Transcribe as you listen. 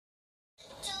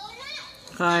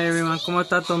Hi everyone, ¿cómo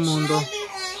está todo el mundo?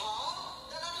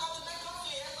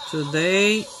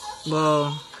 Today,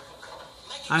 well,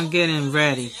 I'm getting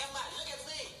ready.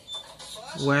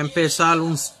 Voy a empezar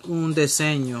un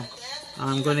diseño.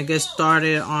 I'm gonna get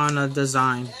started on a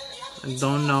design. I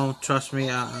don't know, trust me,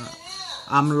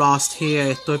 I'm lost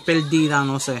here. Estoy perdida,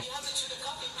 no sé.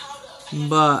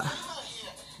 But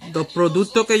the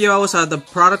producto que yo voy a usar, the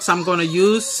products I'm gonna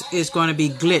use is gonna be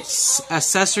Glitz,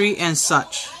 accessory and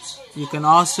such. You can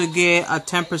also get a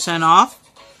 10% off.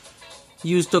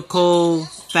 Use the code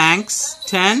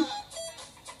THANKS10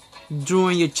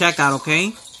 during your checkout,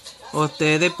 okay?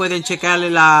 Ustedes pueden checar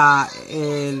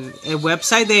el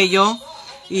website de ellos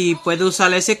y pueden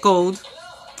usar ese code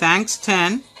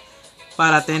THANKS10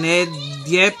 para tener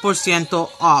 10%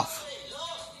 off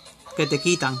que te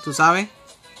quitan, ¿tú sabes?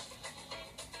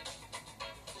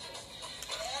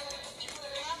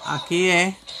 Aquí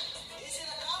es.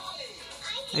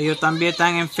 Ellos también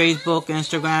están en Facebook,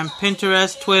 Instagram,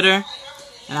 Pinterest, Twitter,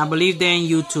 and I believe they're en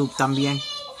YouTube también.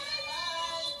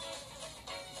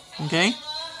 Okay?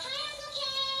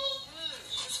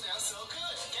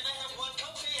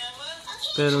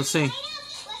 Pero sí,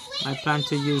 I plan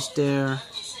to use their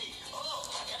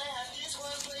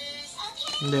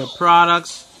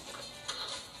products.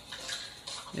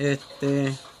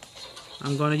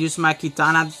 I'm gonna use my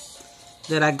Kitana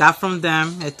that I got from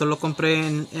them. Esto lo compré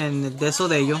en de eso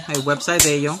de ellos, el website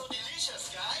de ellos.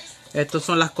 Estas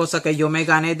son las cosas que yo me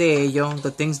gané de ellos.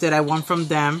 The things that I want from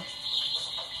them.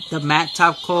 The matte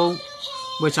top coat,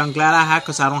 which I'm glad I have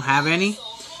because I don't have any.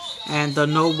 And the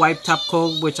no wipe top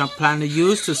coat, which I'm planning to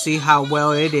use to see how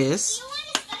well it is.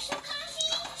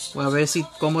 Voy a ver si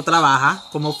cómo trabaja,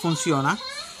 cómo funciona.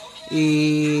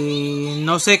 Y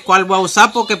no sé cuál voy a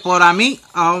usar porque para mí,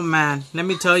 oh man, let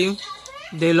me tell you,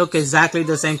 they look exactly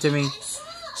the same to me.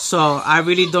 So I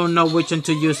really don't know which one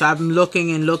to use. I'm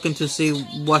looking and looking to see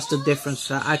what's the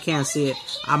difference. I can't see it.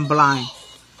 I'm blind.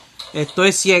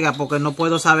 Estoy ciega porque no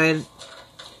puedo saber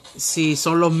si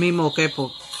son los mismos o qué.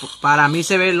 Para mí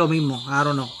se ve lo mismo. I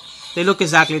don't know. They look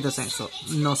exactly the same. So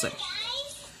no sé.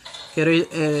 Quiero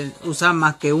usar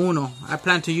más que uno. I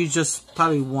plan to use just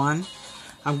probably one.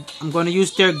 I'm going to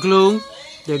use their glue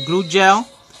gel.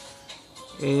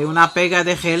 Una pega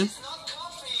de gel.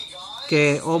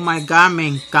 Que, oh my god, me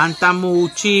encanta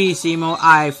muchísimo.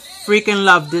 I freaking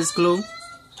love this glue.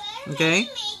 Okay?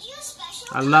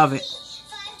 I love it.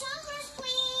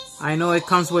 I know it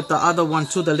comes with the other one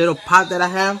too, the little pot that I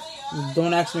have.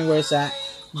 Don't ask me where it's at.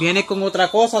 Viene con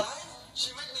otra cosa.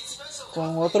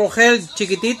 Con otro gel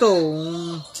chiquitito.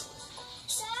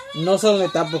 No sé dónde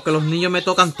está porque los niños me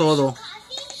tocan todo.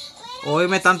 Hoy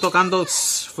me están tocando,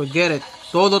 forget it.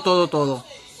 Todo.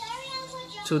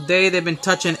 Today they've been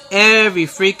touching every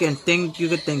freaking thing you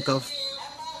could think of.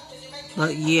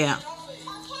 But yeah.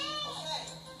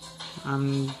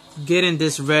 I'm getting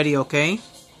this ready, okay?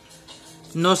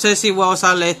 No sé si voy a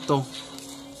usar esto.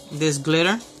 This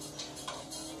glitter.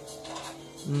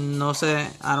 No sé.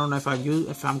 I don't know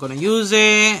if I'm gonna use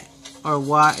it or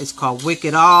what. It's called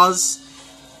Wicked Oz.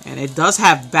 And it does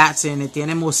have bats in it.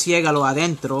 Tiene murciélago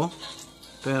adentro.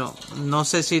 Pero no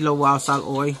sé si lo voy a usar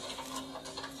hoy.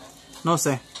 No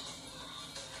sé.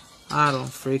 I don't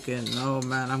freaking know,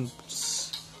 man.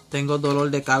 Tengo dolor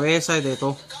de cabeza y de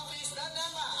todo.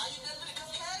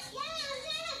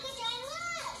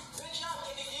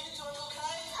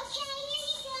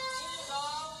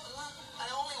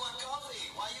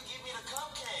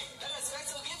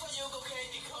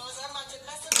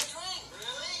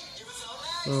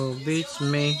 Oh, beats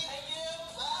me.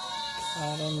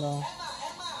 I don't know.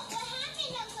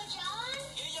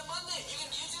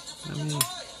 I mean,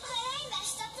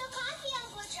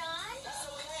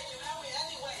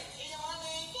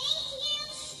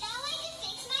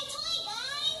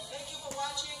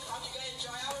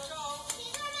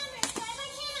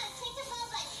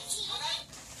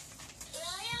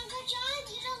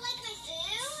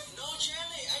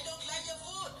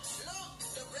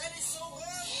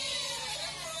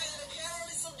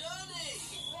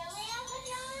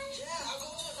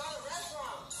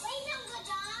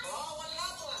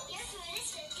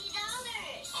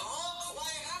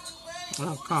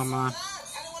 oh, come on.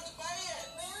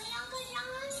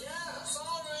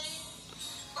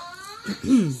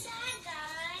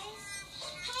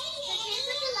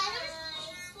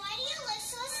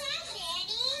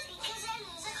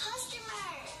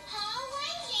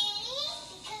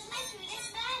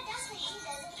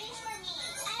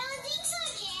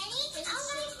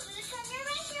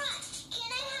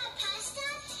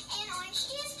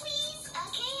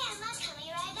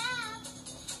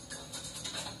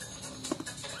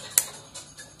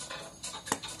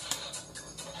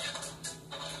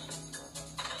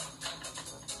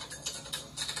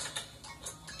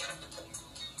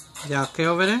 Yeah, okay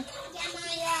over there?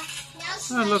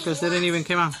 Oh, look, it didn't even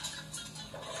come out.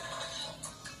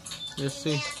 Let's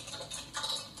see.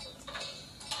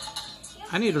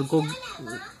 I need to go.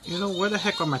 You know, where the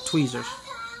heck are my tweezers?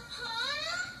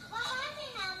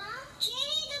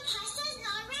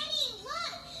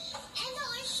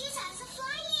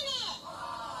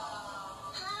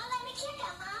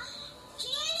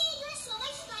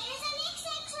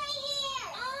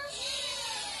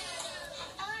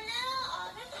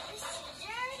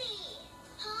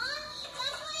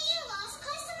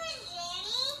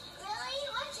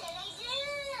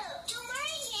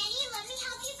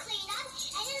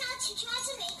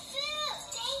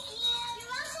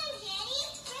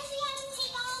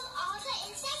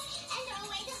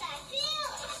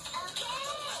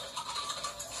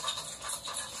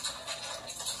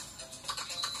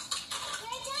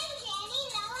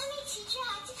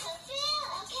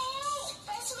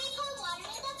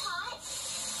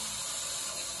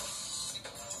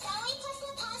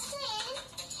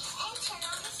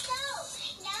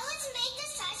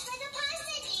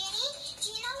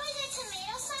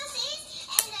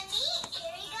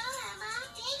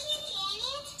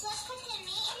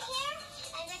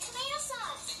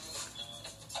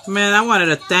 Man, I wanted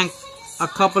to thank a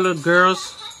couple of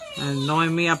girls, and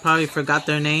knowing me, I probably forgot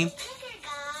their name.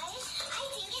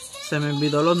 Se me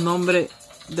olvidó los nombres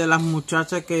de las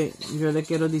muchachas que yo le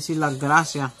quiero decir las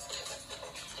gracias.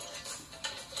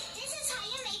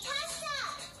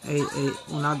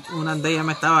 Una de ellas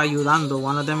me estaba ayudando.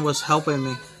 One of them was helping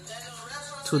me.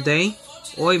 Today,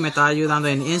 hoy me estaba ayudando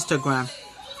en Instagram.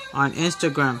 On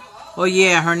Instagram. Oh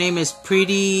yeah, her name is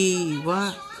Pretty...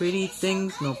 What? Pretty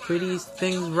Things? No, Pretty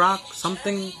Things Rock?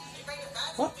 Something...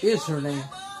 What is her name?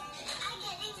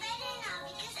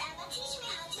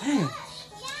 Hey.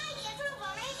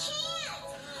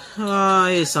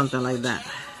 It's something like that.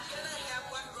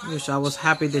 Wish I was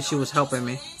happy that she was helping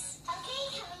me.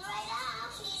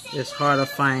 It's hard to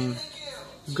find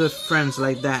good friends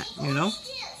like that, you know?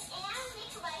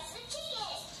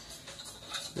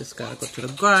 Just gotta go to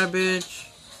the garbage.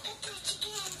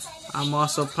 I'm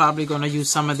also probably gonna use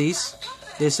some of these.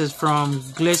 This is from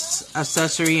Glitz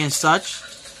Accessory and Such.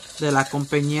 De la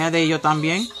compañía de ellos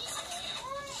también.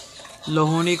 Lo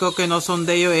único que no son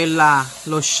de ellos es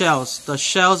los shells. The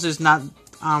shells is not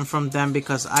from them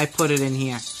because I put it in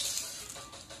here.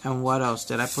 And what else?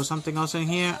 Did I put something else in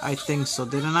here? I think so,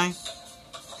 didn't I?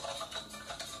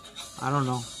 I don't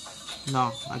know.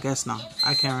 No, I guess not.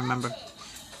 I can't remember.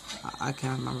 I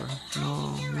can't remember.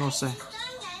 No sé.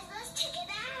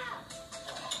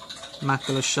 Más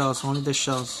que los shells, only the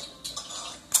shells.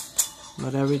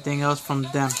 But everything else from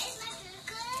them.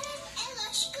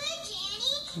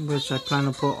 Which I plan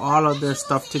to put all of their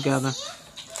stuff together.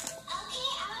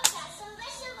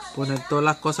 Poner todas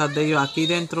las cosas de ellos aquí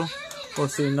dentro. O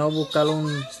si no, buscar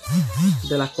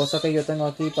de las cosas que yo tengo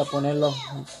aquí para ponerlos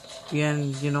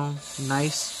bien, you know,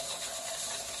 nice.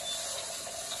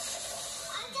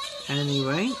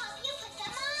 Anyway,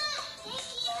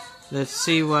 let's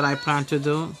see what I plan to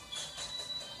do.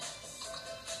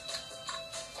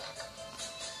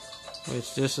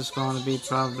 Which this is going to be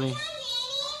probably,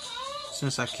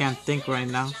 since I can't think right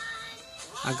now.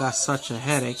 I got such a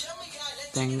headache.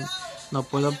 No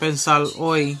puedo pensar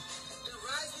hoy.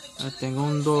 Tengo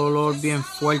un dolor bien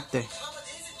fuerte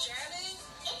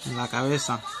en la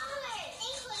cabeza.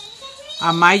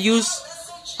 I might use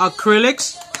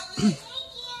acrylics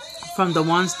from the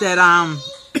ones that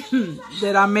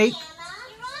that I make,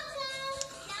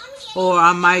 or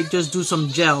I might just do some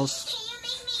gels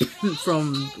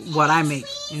from what I make,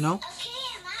 you know.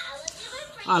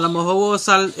 A lo mejor voy a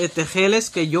usar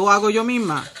geles que yo hago yo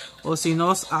misma, o si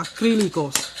no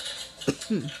acrílicos.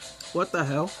 What the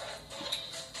hell?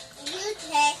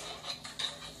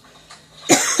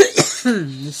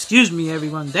 Excuse me,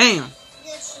 everyone. Damn.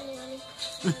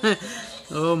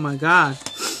 Oh my God.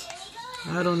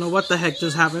 I don't know what the heck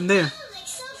just happened there.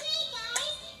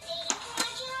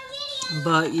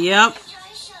 But yep.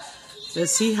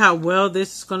 Let's see how well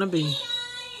this is gonna be.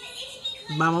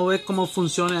 Vamos a ver cómo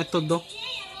funcionan estos dos.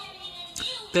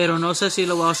 Pero no sé si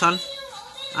lo voy a usar.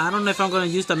 I don't know if I'm gonna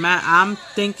use the mat. I'm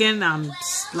thinking, I'm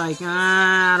like,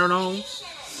 I don't know.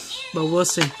 But we'll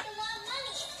see.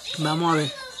 Vamos a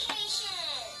ver.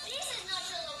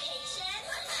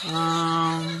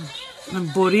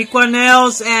 Boricua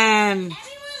Nails and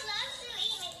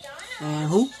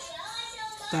who?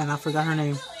 Damn, I forgot her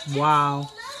name.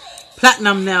 Wow.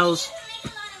 Platinum Nails.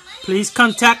 Please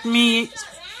contact me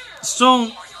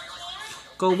soon.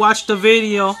 Go watch the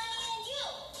video.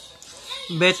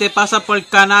 Vete, pasa por el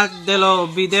canal de los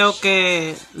videos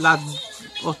que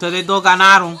ustedes dos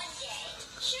ganaron.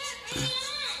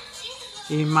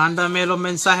 Y mándame los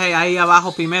mensajes ahí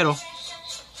abajo primero,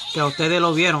 que ustedes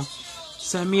lo vieron.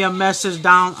 Send me a message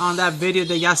down on that video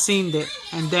that y'all seen it,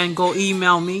 and then go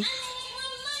email me.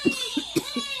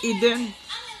 Y then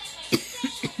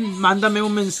mándame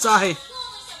un mensaje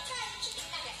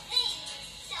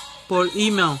por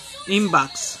email,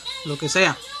 inbox, lo que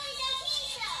sea.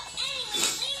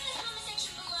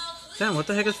 Damn, what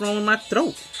the heck is wrong with my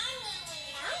throat?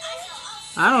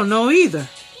 I don't know either.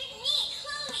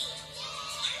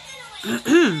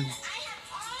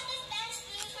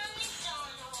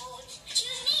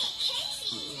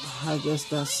 I guess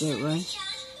that's it, right?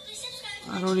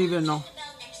 I don't even know.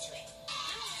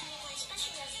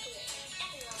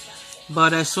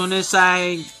 But as soon as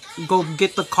I go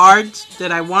get the cards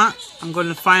that I want, I'm going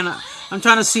to find a... I'm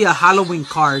trying to see a Halloween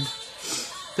card.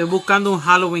 Estoy buscando un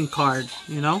Halloween card,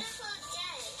 you know?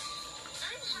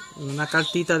 Una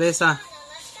cartita de esa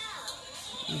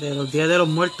de los días de los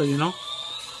muertos, you know?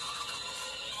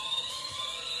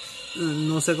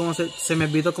 No sé cómo se me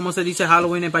olvidó cómo se dice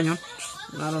Halloween en español.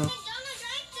 I don't know.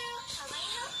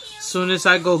 As soon as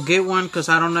I go get one, because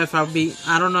I don't know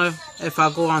if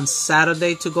I'll go on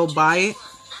Saturday to go buy it.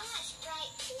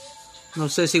 No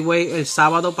sé si voy el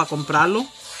sábado para comprarlo.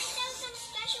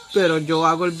 Pero yo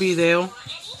hago el video.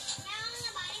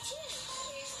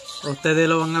 Ustedes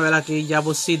lo van a ver aquí. Ya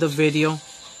will see the video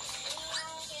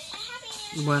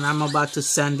when I'm about to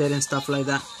send it and stuff like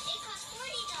that.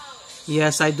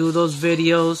 Yes, I do those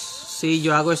videos. Sí,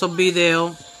 yo hago esos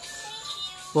videos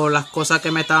por las cosas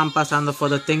que me estaban pasando, for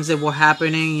the things that were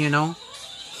happening, you know.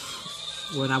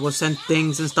 When I would send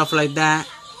things and stuff like that,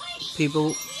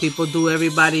 people do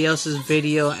everybody else's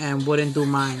video and wouldn't do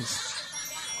mine.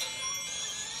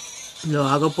 Lo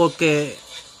hago porque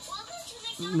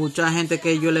mucha gente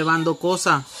que yo le mando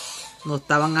cosas no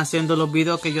estaban haciendo los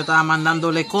videos que yo estaba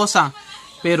mandándole cosas,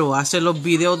 pero hacen los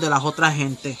videos de las otras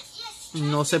gente.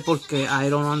 No sé por qué. I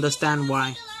don't understand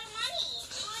why.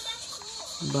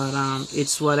 But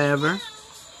it's whatever.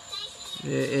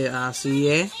 Así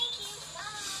es.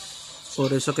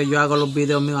 Por eso que yo hago los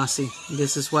videos míos así.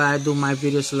 This is why I do my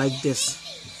videos like this.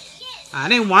 I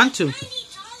didn't want to,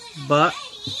 but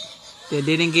they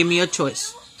didn't give me a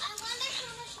choice.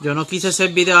 Yo no quise hacer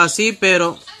videos así,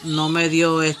 pero no me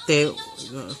dio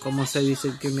 ¿cómo se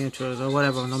dice? Give me a choice or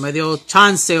whatever. No me dio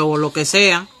chance o lo que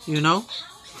sea, you know.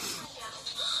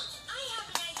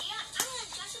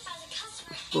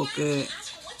 Porque,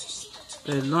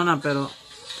 perdona, pero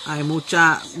hay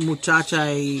mucha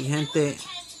muchacha y gente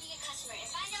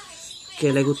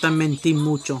que le gustan mentir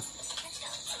mucho.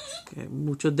 Que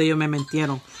muchos de ellos me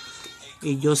mintieron.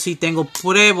 Y yo sí tengo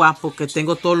pruebas porque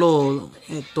tengo todos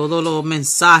los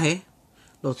mensajes.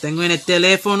 Los tengo en el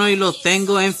teléfono y los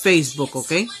tengo en Facebook,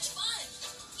 ¿ok?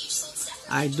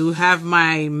 I do have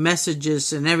my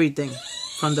messages and everything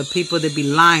from the people that be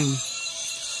lying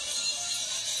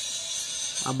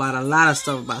about a lot of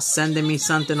stuff, about sending me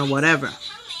something or whatever.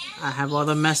 I have all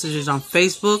the messages on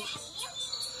Facebook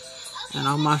and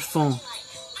on my phone.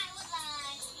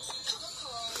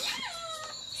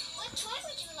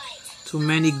 Too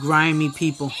many grimy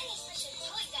people.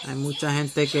 Hay mucha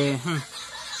gente que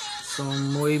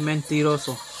son muy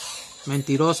mentirosos.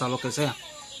 Mentirosa, lo que sea.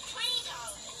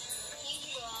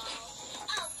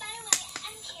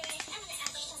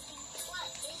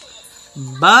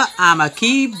 But I'ma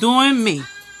keep doing me.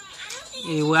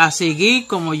 Y voy a seguir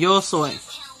como yo soy.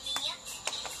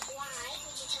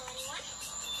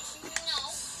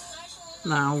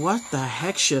 Now, what the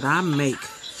heck should I make?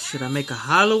 Should I make a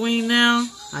Halloween now?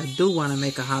 I do want to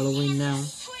make a Halloween now.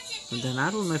 And then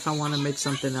I don't know if I want to make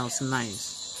something else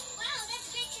nice.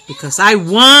 Because I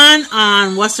won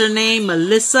on, what's her name?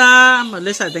 Melissa,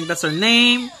 I think that's her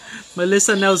name.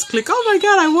 Melissa Nels Click. Oh my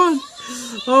God, I won.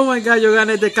 Oh my God, yo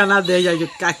gané del canal de ella.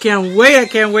 I can't wait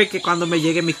que cuando me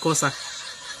lleguen mis cosas.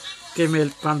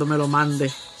 Cuando me lo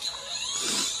mande.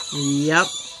 Yep.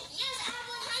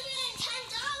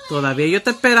 Todavía yo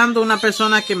estoy esperando una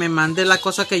persona que me mande la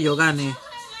cosa que yo gané.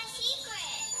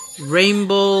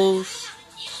 Rainbows.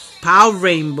 Power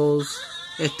Rainbows.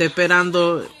 Estoy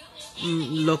esperando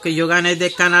lo que yo gané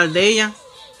del canal de ella.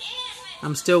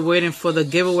 I'm still waiting for the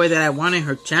giveaway that I won in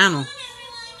her channel.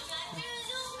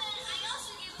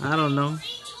 I don't know.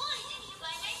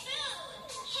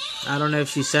 I don't know if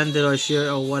she sent it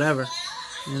or whatever.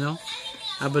 You know?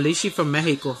 I believe she's from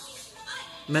Mexico.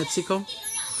 Mexico.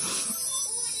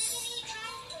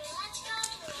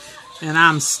 And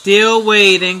I'm still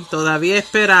waiting. Todavía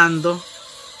esperando.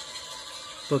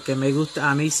 Porque me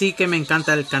gusta. A mí sí que me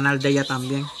encanta el canal de ella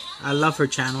también. I love her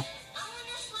channel.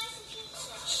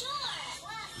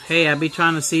 Hey, I be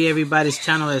trying to see everybody's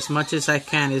channel as much as I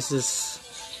can. It's just...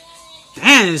 Damn.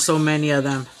 Man, so many of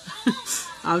them.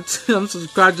 I'm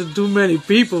subscribed to too many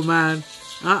people, man.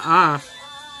 And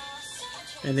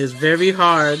it's very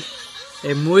hard.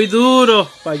 Es muy duro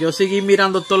para yo seguir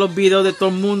mirando todos los videos de todo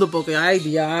el mundo porque, ay,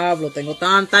 diablo, tengo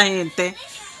tanta gente.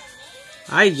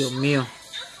 Ay, Dios mío.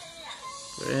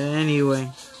 Anyway.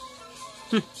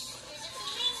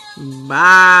 Bye.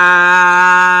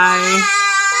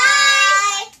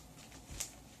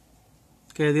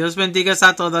 Que Dios bendiga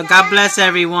a todos. God bless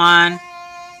everyone.